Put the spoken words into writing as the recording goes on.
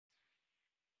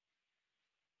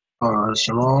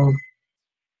Shalom.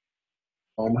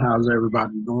 How's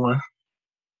everybody doing?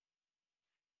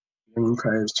 Giving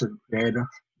praise to the Creator,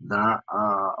 God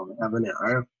of heaven and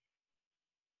earth.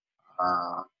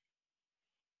 I'd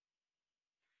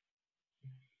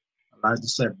like to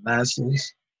say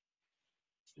blessings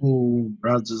to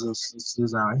brothers and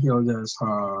sisters out here that's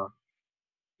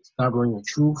discovering the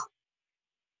truth,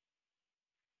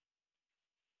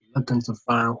 looking to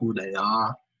find who they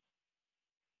are.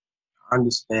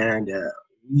 Understand that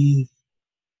we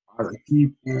are the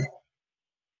people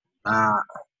that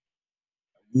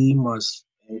we must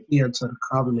adhere to the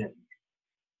covenant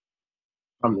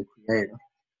from the Creator.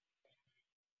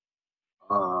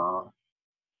 Uh,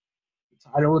 the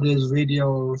title of this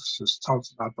video just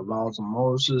talks about the laws of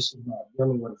Moses, about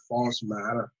dealing with a false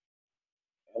matter.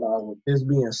 And with this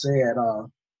being said,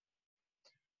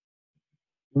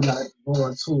 we're not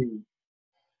going to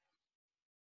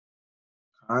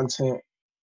content.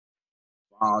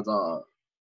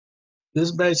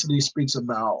 This basically speaks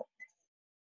about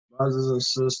brothers and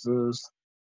sisters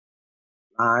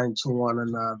lying to one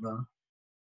another,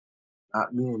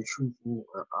 not being truthful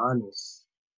and honest,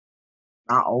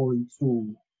 not only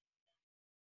to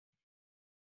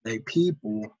their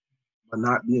people, but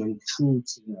not being true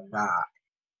to their God.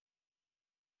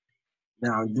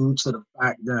 Now, due to the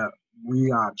fact that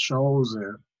we are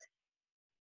chosen,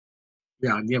 we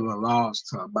are given laws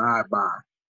to abide by,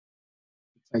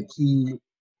 to take heed,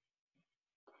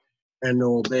 and to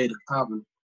obey the covenant,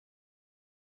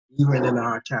 even in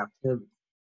our captivity.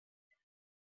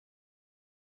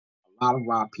 A lot of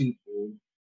our people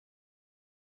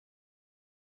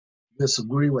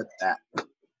disagree with that.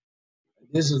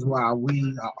 This is why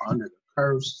we are under the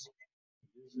curse.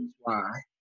 This is why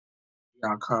we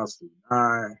are constantly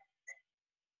dying,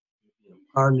 being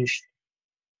punished.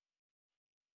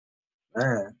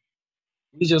 Man,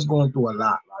 we just going through a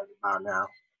lot right about now.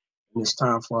 And it's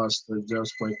time for us to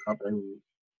just wake up and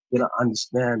get an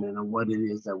understanding of what it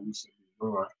is that we should be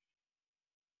doing.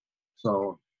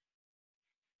 So,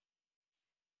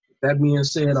 with that being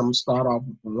said, I'm going to start off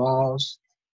with the laws.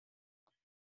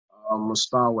 I'm going to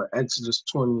start with Exodus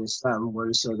 20:7, where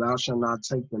it says, "Thou shalt not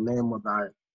take the name of thy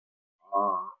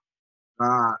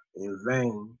God in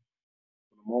vain.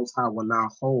 The Most High will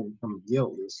not hold him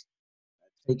guiltless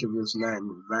that taketh his name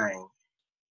in vain."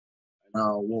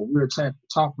 What we're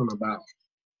talking about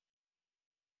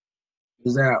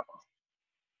is that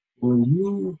when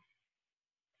you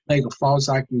make a false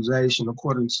accusation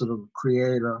according to the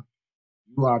Creator,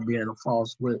 you are being a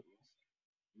false witness,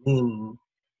 meaning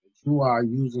that you are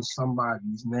using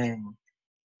somebody's name,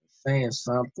 saying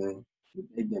something that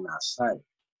they did not say.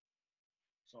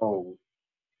 So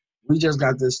we just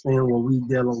got this thing where we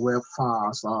dealing with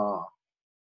false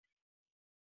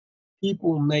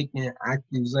people making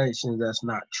accusations that's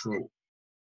not true.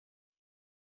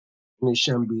 And it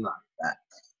shouldn't be like that.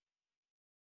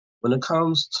 When it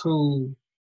comes to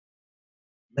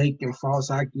making false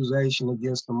accusation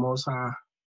against the Most High,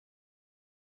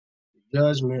 the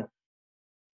judgment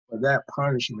for that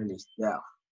punishment is death.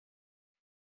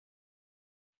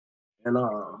 And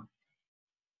I'm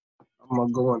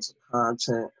gonna go into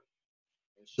content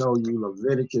and show you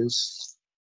Leviticus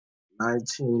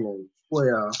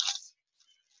 19:12.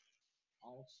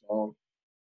 Also,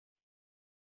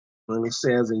 when it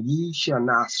says, "And ye shall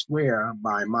not swear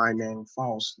by my name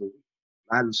falsely,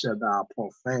 neither shalt thou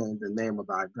profane the name of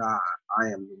thy God. I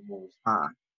am the Most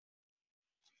High."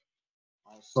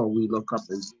 Also, we look up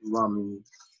in Deuteronomy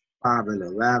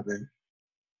 5:11.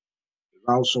 It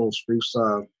also speaks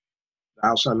of,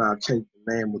 "Thou shalt not take the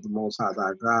name of the Most High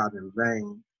thy God in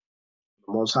vain.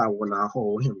 The Most High will not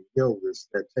hold him guiltless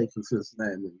that taketh his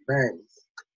name in vain."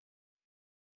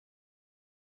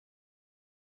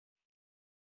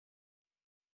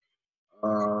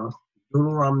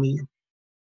 Deuteronomy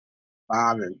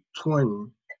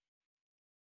 5:20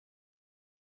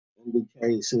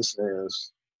 indicates, it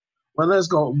says, well, let's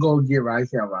go get right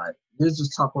here, right? This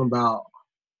is talking about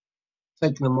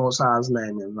taking the Most High's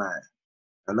name in vain.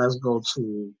 And let's go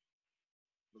to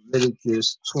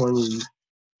Leviticus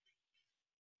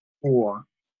 24.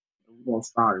 We're going to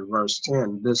start at verse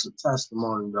 10. This is a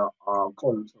testimony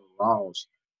according to the laws.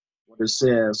 What it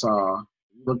says,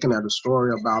 looking at a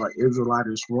story about an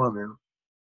Israelitish woman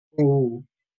who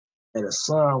had a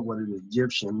son with an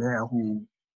Egyptian man who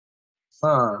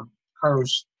son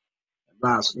cursed and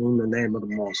blasphemed the name of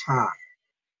the Most High.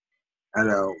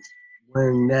 And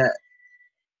when that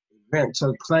event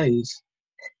took place,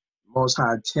 the Most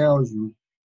High tells you,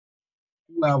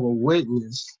 whoever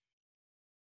witnessed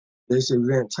this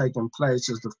event taking place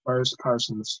is the first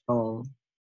person to stone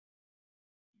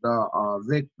the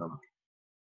victim.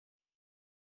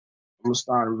 I'm going to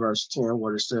start in verse 10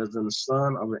 where it says, "And the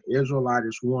son of an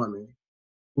Israelitish woman,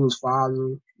 whose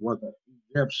father was an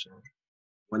Egyptian,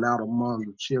 went out among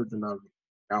the children of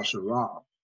Yasharal.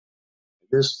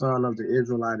 This son of the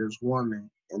Israelitish woman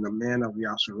and the man of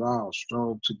Yasharal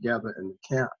strove together in the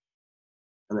camp.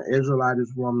 And the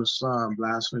Israelitish woman's son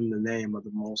blasphemed the name of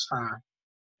the Most High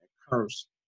and cursed.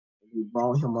 And he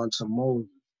brought him unto Moses.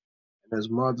 And his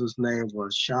mother's name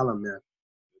was Shalamith,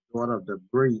 the daughter of the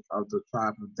Bree of the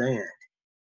tribe of Dan.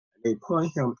 And they put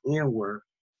him inward,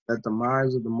 that the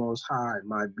minds of the Most High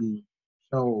might be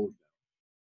showed.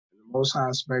 And the Most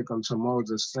High spake unto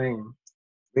Moses, saying,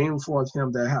 Bring forth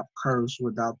him that hath cursed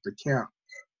without the camp,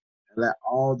 and let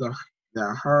all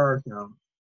that heard him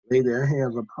lay their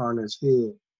hands upon his head,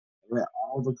 and let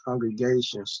all the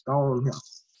congregation stone him.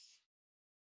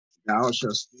 Thou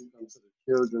shalt speak unto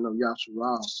the children of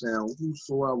Yasharal, saying,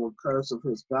 Whosoever curseth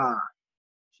his God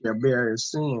shall bear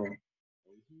his sin,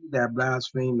 and he that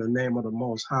blasphemes the name of the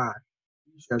Most High,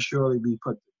 he shall surely be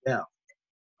put to death.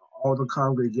 All the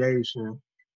congregation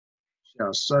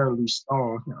shall certainly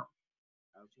stone him,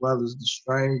 as well as the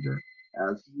stranger,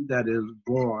 as he that is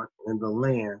born in the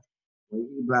land. When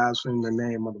he blasphemes the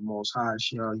name of the Most High,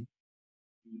 shall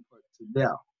be put to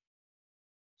death.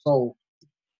 So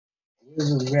this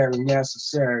is very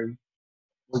necessary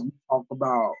when you talk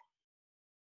about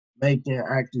making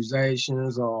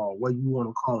accusations or what you want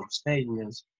to call them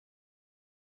statements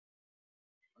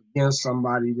against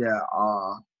somebody that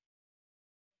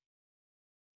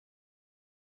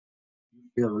you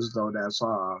feel as though that's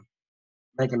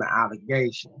making an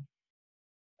allegation.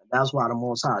 And that's why the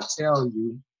Most High tell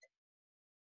you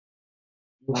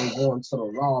when we go into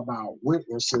the law about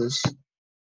witnesses.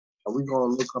 And we're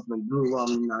going to look up in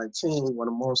Deuteronomy 19 where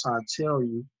the Most High tell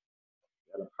you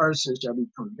that a person shall be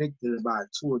convicted by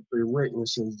 2 or 3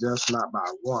 witnesses, just not by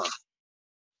one.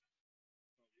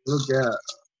 Look at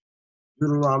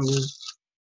Deuteronomy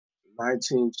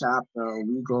 19th chapter,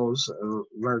 we go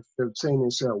verse 15.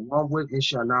 It said, One witness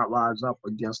shall not rise up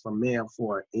against a man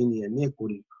for any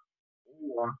iniquity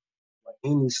or for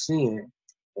any sin,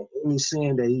 and any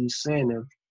sin that he sinneth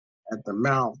at the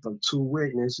mouth of 2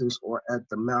 witnesses or at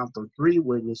the mouth of 3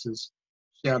 witnesses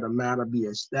shall the matter be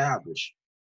established.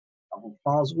 If a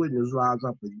false witness rise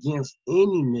up against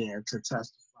any man to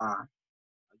testify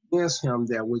against him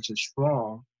that which is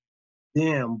strong,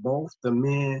 then both the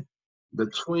men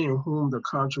between whom the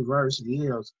controversy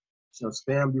is shall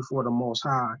stand before the Most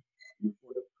High,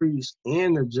 before the priests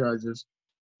and the judges,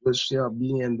 which shall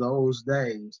be in those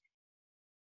days.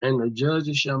 And the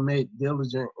judges shall make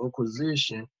diligent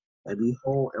inquisition, and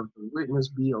behold, if the witness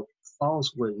be a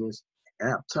false witness, and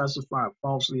have testified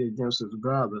falsely against his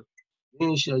brother,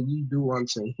 then shall ye do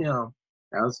unto him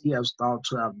as he has thought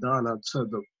to have done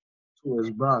to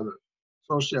his brother.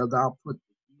 So shall thou put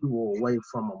the evil away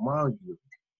from among you.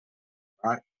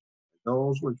 Right?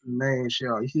 Those which remain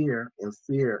shall hear and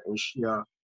fear, and shall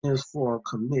henceforth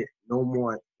commit no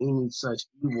more any such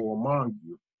evil among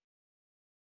you.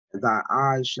 And thy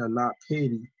eyes shall not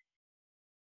pity,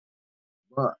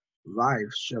 but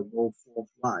life shall go forth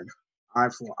life, eye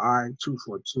for eye, tooth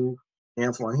for tooth,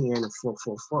 hand for hand, and foot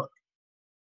for foot.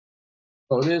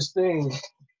 So this thing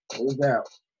is that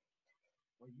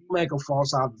when you make a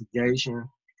false obligation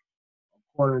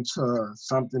according to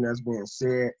something that's being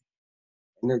said,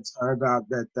 and it turns out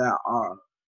that that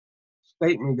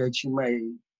statement that you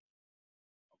made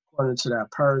according to that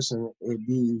person, it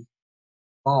be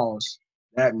false,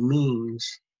 that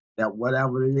means that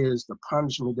whatever it is, the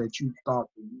punishment that you thought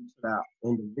to do to that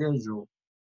individual,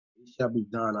 it shall be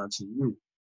done unto you.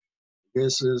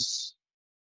 This is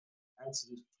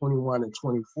Exodus 21 and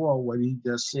 24, what he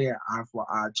just said, eye for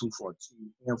eye, tooth for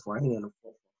tooth, hand for hand, and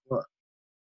foot for foot.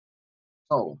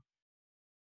 So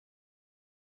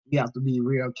we have to be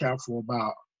real careful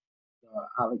about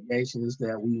the allegations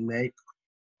that we make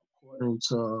according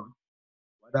to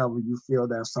whatever you feel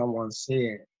that someone said.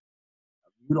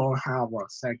 If you don't have a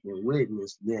second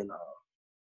witness, then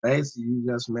basically you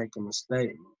just making a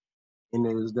statement, and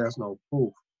there's no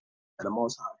proof. And the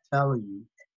Most High telling you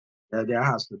that there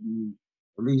has to be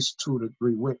at least 2 to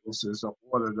 3 witnesses in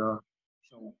order to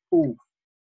show proof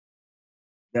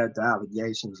that the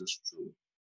allegations is true.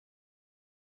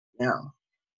 Now,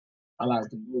 I like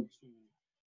to go to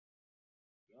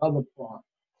the other part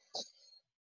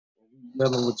where we're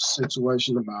dealing with the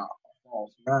situation about a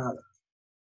false matter.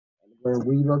 And when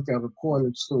we look at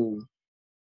according to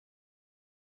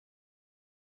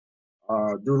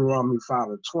Deuteronomy 5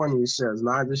 and 20, it says,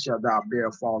 Neither shalt thou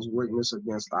bear false witness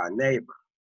against thy neighbor.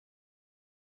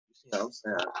 You see what I'm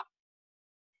saying?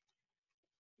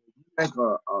 If you make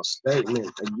a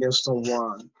statement against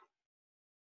someone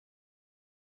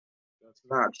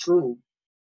not true,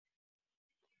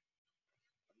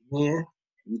 then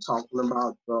you're talking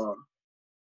about the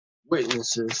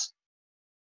witnesses.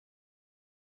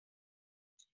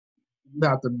 You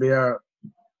have to you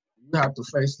have to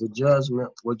face the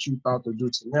judgment. What you thought to do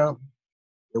to them,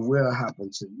 it will happen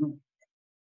to you.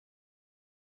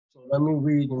 So let me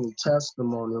read in the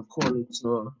testimony according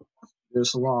to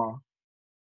this law.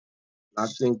 I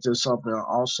think this up in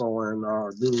also in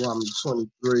Deuteronomy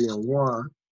 23 and 1,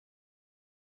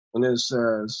 and it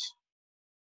says,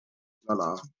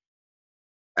 no,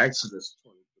 Exodus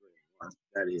 23 and 1,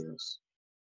 that is.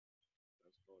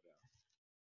 Let's go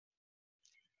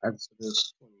down.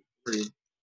 Exodus 23.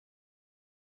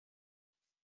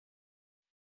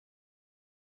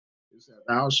 It said,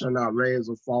 thou shalt not raise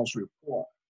a false report.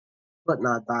 Put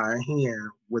not thy hand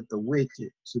with the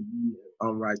wicked to be an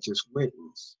unrighteous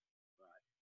witness. Right.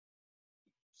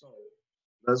 So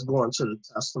let's go into the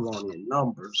testimony in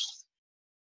Numbers.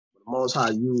 The Most High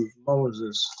used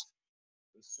Moses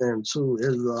to send two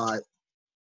Israelite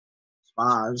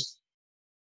spies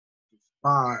to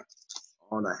spy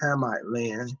on the Hamite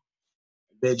land.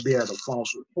 They bear the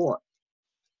false report.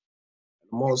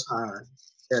 The Most High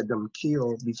had them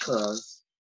killed because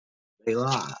they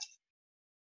lied.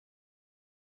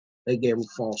 They gave a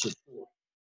false report.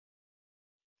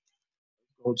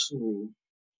 Go to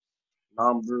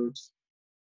Numbers.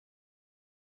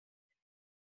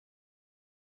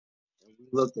 And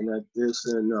we're looking at this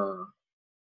in the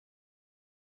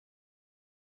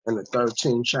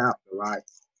 13th chapter, right?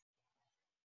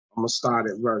 I'm going to start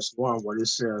at verse 1 where it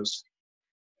says,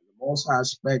 the Most High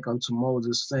spake unto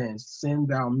Moses, saying, send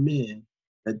thou men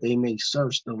that they may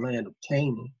search the land of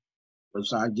Canaan,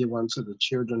 which I give unto the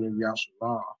children of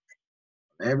Yasharah.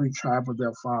 Every tribe of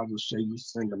their fathers shall you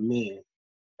send a man,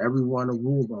 every one a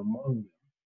ruler among them.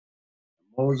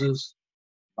 And Moses,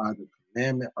 by the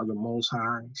commandment of the Most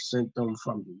High, sent them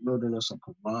from the wilderness of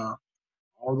Paran.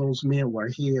 All those men were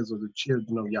heads of the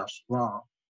children of Yasharah.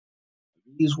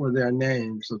 These were their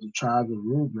names of the tribe of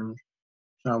Reuben,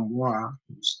 Shamua,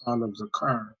 the son of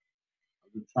Zachar;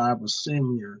 of the tribe of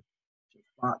Simeon,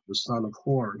 Shaphat, the son of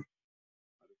Hori;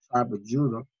 of the tribe of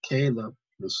Judah, Caleb,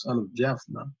 the son of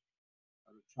Jephthah;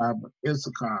 of the tribe of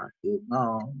Issachar,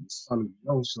 Ibal, the son of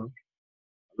Joseph;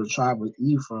 of the tribe of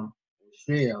Ephraim,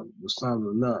 Shel, the son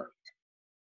of Nun;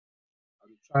 of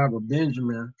the tribe of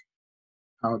Benjamin,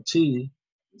 Halti,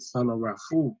 the son of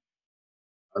Raphu;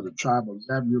 of the tribe of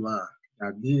Zebulun,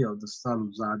 Gadil, the son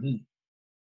of Zadi;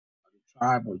 of the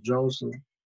tribe of Joseph,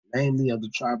 namely of the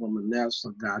tribe of Manasseh,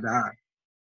 Gadai,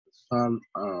 the son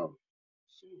of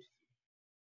Susi;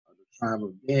 of the tribe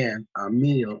of Dan,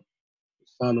 Amiel, the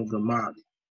son of Gamadi;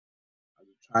 of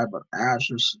the tribe of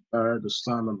Asher, the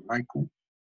son of Michael;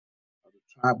 of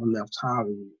the tribe of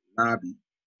Naphtali, Nabi,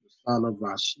 the son of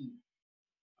Rashi;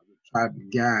 of the tribe of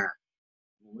Gad,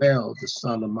 Ruel, the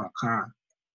son of Makkah.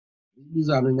 These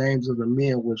are the names of the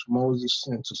men which Moses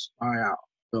sent to spy out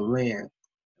the land.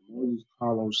 And Moses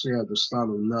called Hosea, the son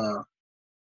of Nun,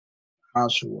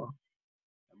 Joshua.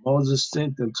 And Moses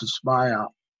sent them to spy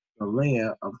out the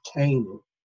land of Canaan,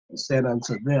 and said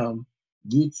unto them,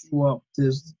 get you up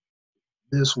this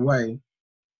way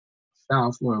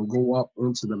southward, and go up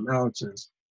into the mountains,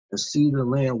 and see the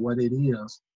land what it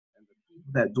is, and the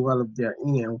people that dwell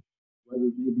therein, whether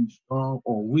they be strong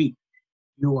or weak,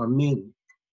 few or many,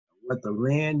 what the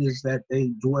land is that they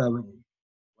dwell in,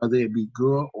 whether it be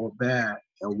good or bad,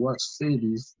 and what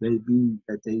cities they be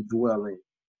that they dwell in,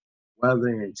 whether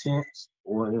in tents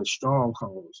or in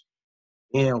strongholds,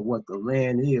 and what the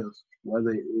land is,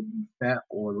 whether it be fat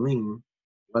or lean,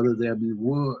 whether there be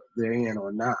wood therein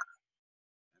or not.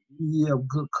 Be ye of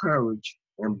good courage,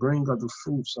 and bring of the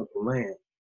fruits of the land.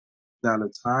 Now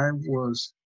the time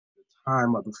was the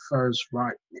time of the first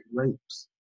ripe grapes.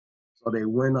 So they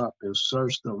went up and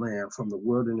searched the land from the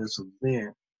wilderness of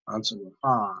Zin unto the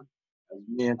Har. As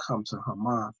men come to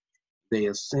Hamath, they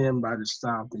ascend by the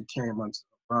south and came unto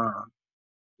Hebron.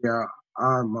 There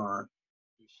Armon,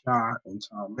 Ishah, and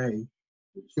Talmai,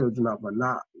 the children of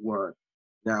Anak, were.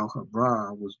 Now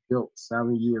Hebron was built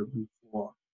 7 years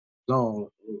before Zon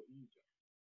in Egypt.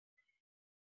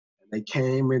 And they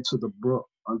came into the brook,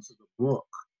 unto the brook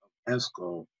of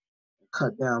Escol, and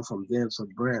cut down from thence a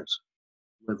branch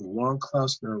with one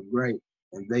cluster of grape,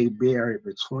 and they bare it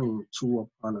between two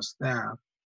upon a staff.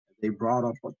 And they brought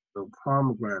up the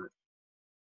pomegranate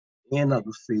and of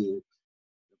the fig.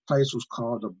 The place was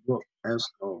called the brook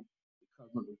Escol,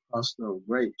 because of the cluster of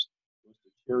grapes which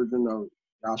the children of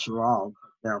Yasharal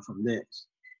cut down from thence.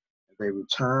 And they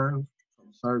returned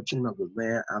from searching of the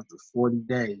land after 40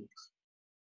 days.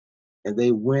 And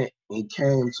they went and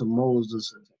came to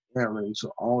Moses and to Aaron to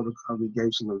all the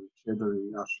congregation of the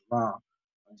children of Yasharah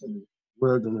unto the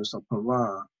wilderness of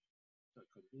Paran to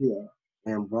Kadesh,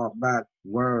 and brought back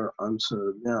word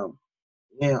unto them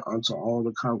and unto all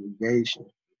the congregation,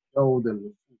 showed them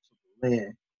the fruits of the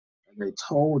land. And they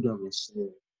told them and said,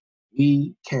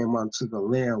 we came unto the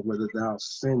land whither thou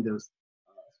sendest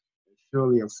us, and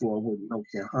surely a flow with milk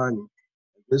and honey.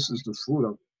 And this is the fruit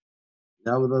of it.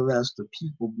 Nevertheless, the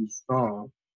people be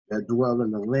strong that dwell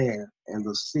in the land, and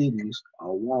the cities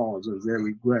are walls and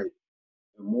very great.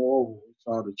 And moreover, we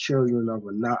saw the children of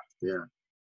Anak there.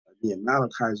 The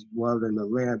Amalekites dwell in the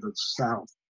land of the south,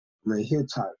 and the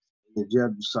Hittites, and the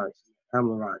Jebusites, and the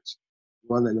Amorites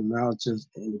dwell in the mountains,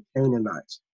 and the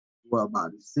Canaanites dwell by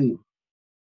the sea,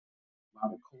 by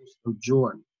the coast of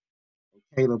Jordan. And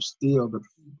Caleb stilled the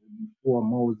people before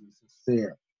Moses and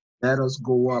said, let us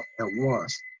go up at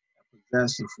once and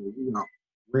possess it, for we are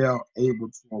well able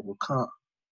to overcome.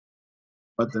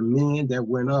 But the men that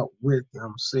went up with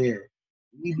them said,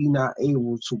 we be not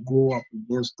able to go up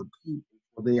against the people,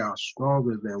 for they are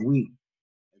stronger than we.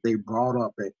 They brought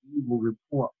up an evil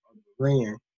report of the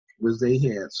land which they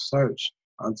had searched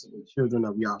unto the children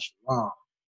of Yasharah.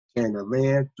 And the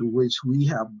land through which we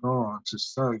have gone to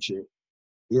search it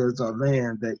is a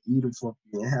land that eateth up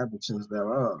the inhabitants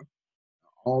thereof.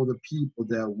 All the people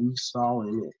that we saw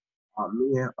in it are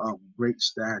men of great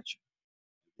stature.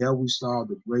 There we saw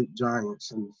the great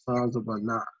giants and the sons of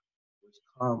Anak, which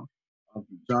come of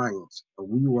the giants, and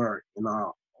we were in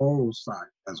our own sight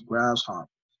as grasshoppers,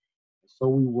 and so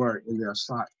we were in their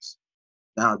sights.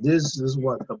 Now, this is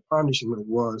what the punishment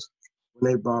was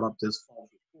when they brought up this false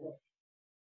report.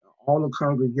 Now, all the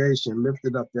congregation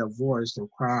lifted up their voice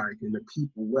and cried, and the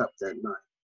people wept that night.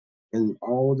 And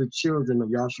all the children of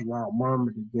Yasharah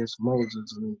murmured against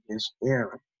Moses and against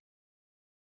Aaron.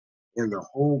 And the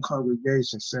whole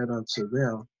congregation said unto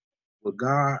them, would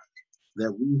God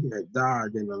that we had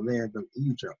died in the land of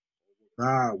Egypt.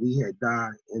 God, we had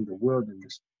died in the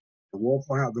wilderness. And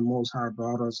wherefore have the Most High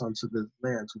brought us unto this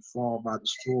land to fall by the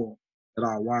sword, that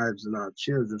our wives and our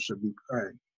children should be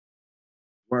prey?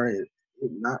 Were it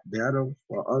not better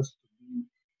for us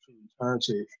to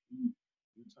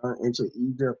return into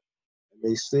Egypt? And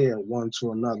they said one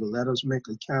to another, let us make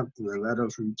a captain and let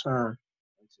us return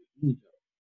into Egypt.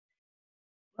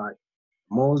 Right.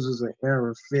 Moses and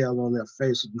Aaron fell on their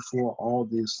faces before all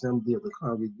the assembly of the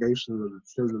congregation of the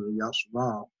children of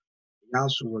Yasharah.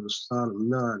 Joshua the son of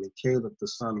Nun, and Caleb the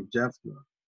son of Jephunneh,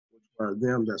 which were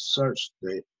them that searched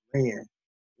the land,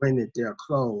 rended their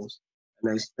clothes.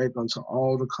 And they spake unto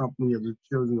all the company of the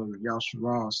children of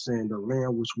Yasharah, saying, the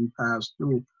land which we passed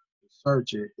through to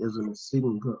search it is an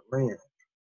exceeding good land.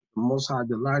 The Most High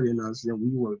delighted in us, and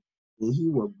he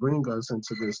will bring us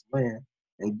into this land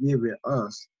and give it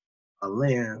us a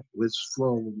land which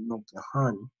flow with milk and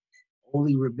honey.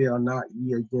 Only rebel not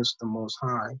ye against the Most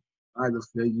High, neither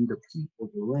fear ye the people of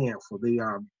the land, for they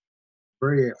are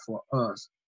bread for us.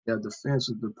 Their defense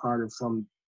is departed from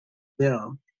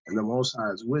them, and the Most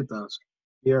High is with us.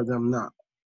 Fear them not.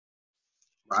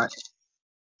 Right?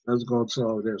 Let's go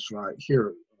to this right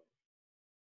here.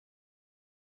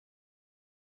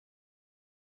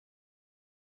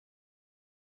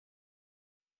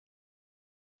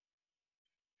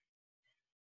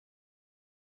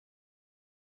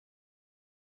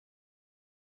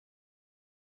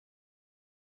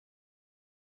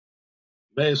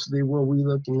 Basically, what we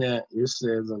looking at, it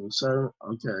says in a certain,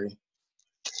 okay,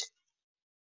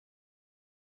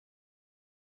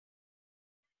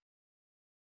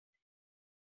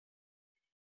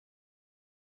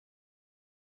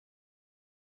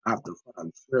 I have to find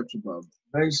the scripture, but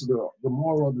basically, the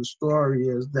moral of the story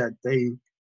is that they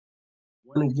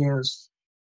went against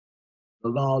the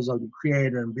laws of the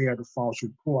Creator and bear the false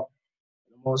report.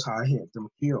 The Most High hit them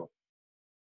killed.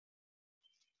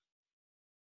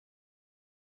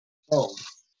 So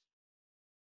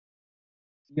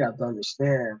you have to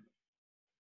understand,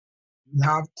 you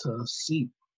have to seek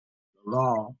the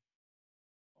law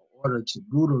in order to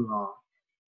do the law.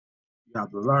 You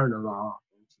have to learn the law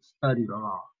and to study the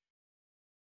law.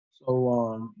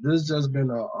 So this has just been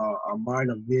a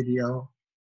minor video.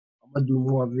 I'm gonna do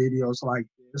more videos like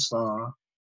this,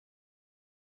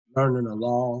 learning the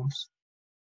laws,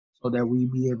 so that we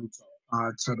be able to apply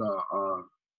to the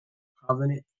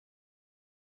covenant.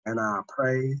 And I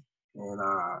pray and you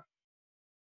know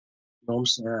what I'm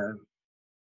saying,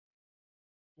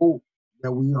 hope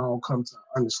that we all come to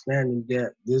understanding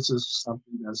that this is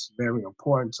something that's very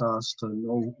important to us to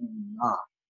know who we are,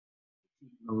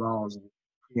 keeping the laws and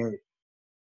create.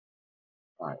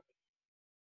 Right.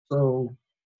 So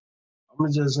I'm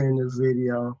gonna just end this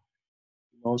video.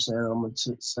 You know what I'm saying? I'm gonna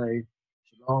say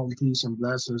Shalom, peace and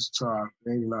blessings to our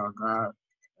Creator, our God,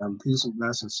 and peace and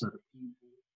blessings to the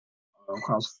people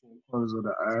across the four corners of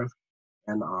the earth.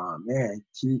 And man,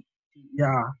 keep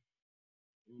y'all,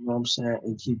 you know what I'm saying,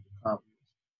 and keep the covenant.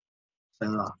 Say